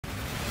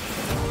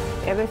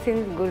Ever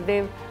since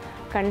Gurudev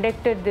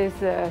conducted this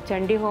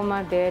Chandi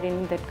Homa there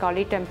in that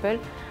Kali temple,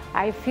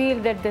 I feel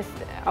that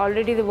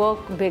already the work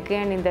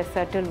began in the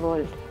subtle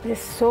world. There's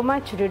so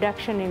much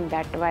reduction in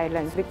that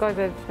violence because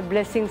of the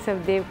blessings of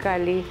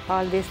Devakali.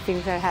 All these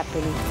things are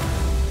happening.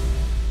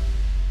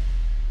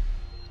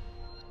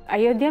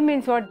 Ayodhya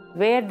means what?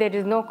 Where there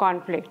is no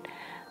conflict.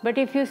 But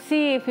if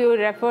you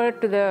refer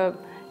to the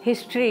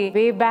history,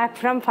 way back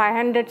from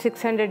 500,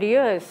 600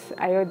 years,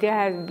 Ayodhya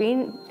has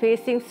been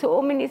facing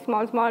so many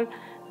small,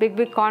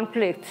 big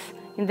conflicts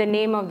in the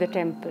name of the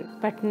temple.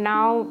 But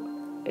now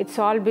it's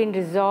all been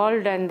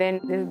resolved, and then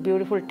this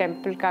beautiful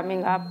temple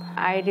coming up.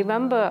 I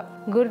remember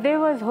Gurudev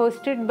was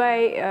hosted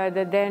by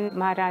the then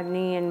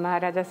Maharani and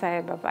Maharaja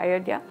Sahib of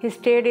Ayodhya. He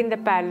stayed in the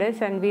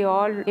palace, and we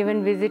all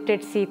even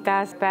visited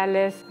Sita's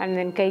palace and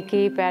then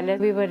Kaikeyi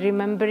palace. We were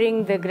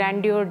remembering the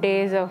grandeur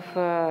days of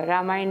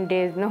Ramayana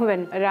days,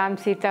 when Ram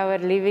Sita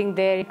were living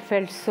there. It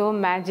felt so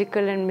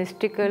magical and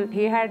mystical.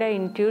 He had an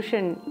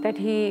intuition that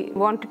he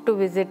wanted to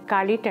visit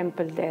Kali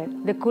temple there,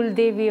 the Kul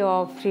Devi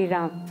of Shri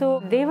Ram.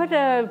 So they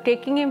were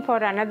taking him for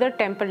another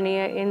temple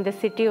near in the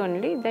city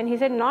only. Then he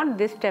said, not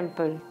this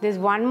temple. There's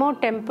one more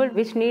temple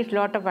which needs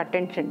lot of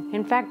attention.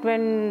 In fact,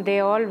 when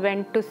they all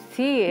went to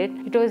see it,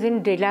 it was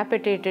in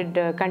dilapidated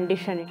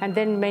condition. And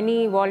then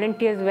many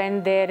volunteers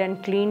went there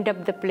and cleaned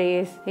up the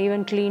place,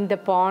 even cleaned the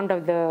pond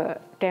of the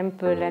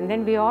temple. And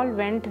then we all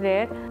went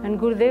there, and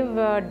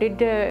Gurudev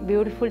did a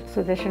beautiful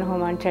Sudarshan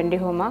Homa and Chandi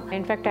Homa.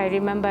 In fact, I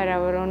remember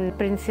our own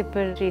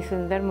principal, Sri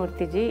Sundar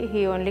Murthy ji,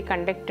 he only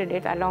conducted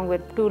it along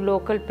with 2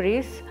 local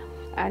priests.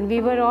 And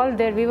we were all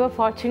there. We were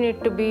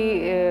fortunate to be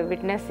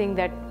witnessing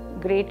that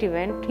great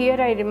event. Here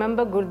I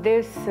remember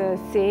Gurudev's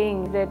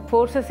saying that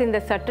forces in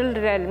the subtle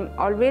realm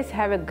always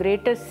have a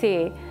greater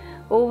say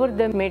over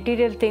the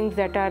material things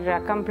that are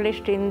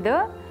accomplished in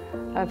the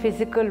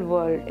physical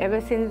world.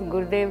 Ever since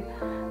Gurudev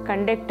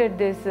conducted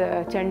this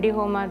Chandi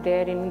Homa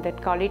there in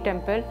that Kali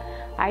temple,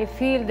 I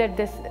feel that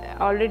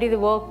already the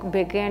work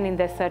began in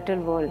the subtle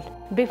world.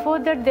 Before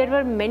that, there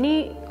were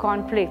many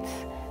conflicts.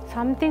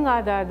 Something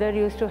or the other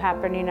used to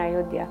happen in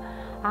Ayodhya.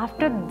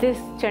 After this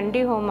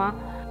Chandi Homa,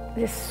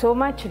 there's so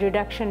much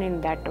reduction in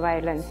that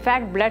violence. In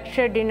fact,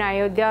 bloodshed in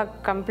Ayodhya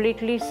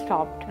completely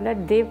stopped.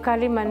 That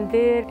Devakali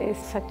Mandir is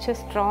such a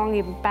strong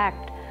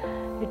impact.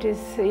 It is,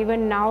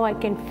 even now I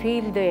can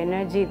feel the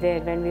energy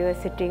there when we were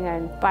sitting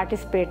and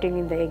participating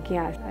in the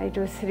yajnas. It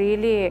was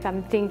really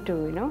something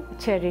to,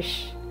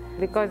 cherish.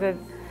 Because of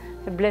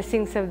the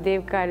blessings of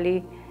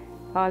Devakali,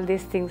 all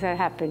these things are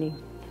happening.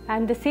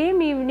 And the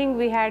same evening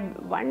we had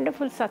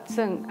wonderful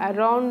satsang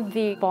around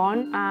the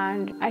pond,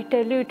 and I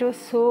tell you, it was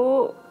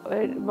so,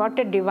 what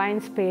a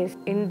divine space.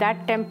 In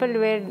that temple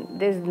where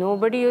there's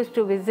nobody used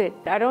to visit,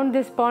 around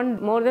this pond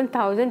more than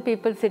 1,000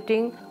 people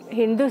sitting.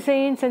 Hindu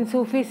saints and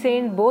Sufi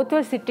saints both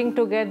were sitting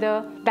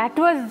together. That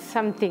was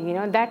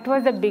something, that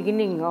was the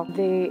beginning of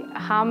the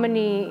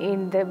harmony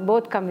in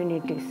both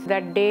communities.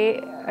 That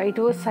day, it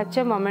was such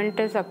a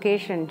momentous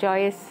occasion,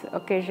 joyous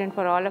occasion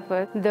for all of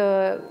us.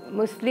 The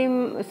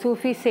Muslim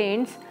Sufi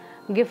saints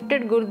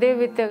gifted Gurudev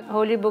with the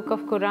holy book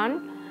of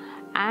Quran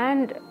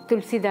and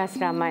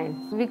Tulsidas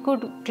Ramayana. We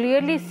could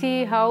clearly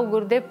see how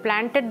Gurudev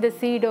planted the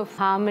seed of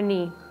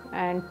harmony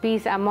and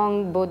peace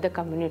among both the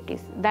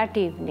communities that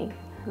evening.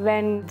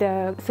 When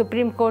the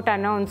Supreme Court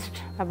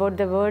announced about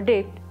the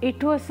verdict,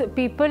 it was,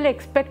 people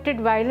expected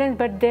violence,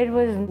 but there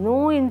was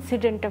no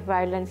incident of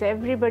violence.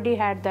 Everybody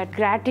had that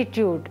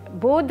gratitude,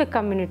 both the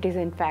communities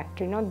in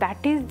fact,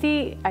 that is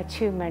the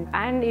achievement.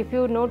 And if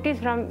you notice,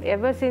 from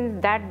ever since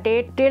that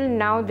day till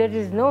now, there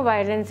is no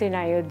violence in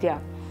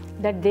Ayodhya.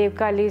 That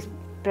Devakali's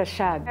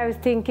Prasad. I was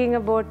thinking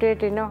about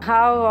it,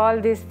 how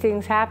all these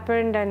things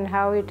happened and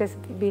how it has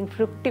been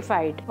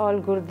fructified. All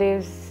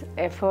Gurudev's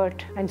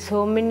effort and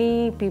so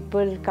many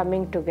people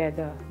coming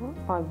together,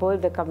 on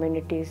both the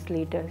communities,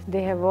 leaders.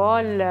 They have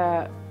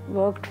all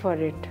worked for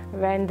it.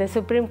 When the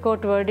Supreme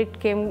Court verdict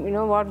came,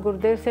 what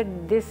Gurudev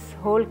said, this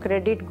whole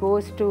credit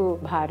goes to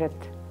Bharat,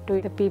 to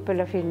the people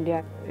of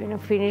India.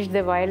 Finish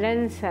the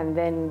violence and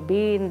then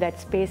be in that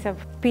space of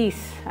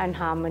peace and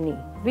harmony,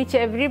 which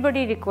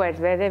everybody requires,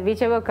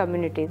 whichever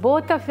community.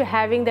 Both of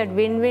having that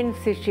win-win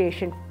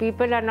situation.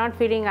 People are not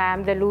feeling I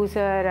am the loser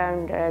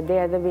and they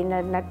are the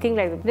winner, nothing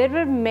like that. There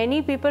were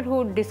many people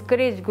who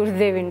discouraged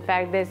Gurudev. In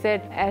fact, they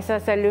said, "Aisa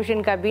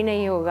solution kabhi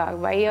nahi hoga.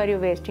 Why are you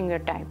wasting your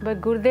time?"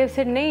 But Gurudev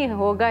said, "Nahi,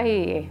 hoga hi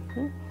ye."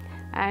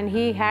 And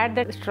he had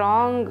that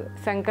strong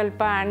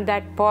sankalpa, and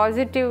that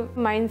positive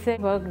mindset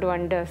worked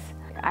wonders.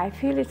 I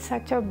feel it's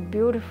such a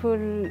beautiful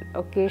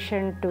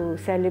occasion to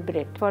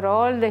celebrate for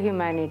all the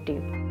humanity.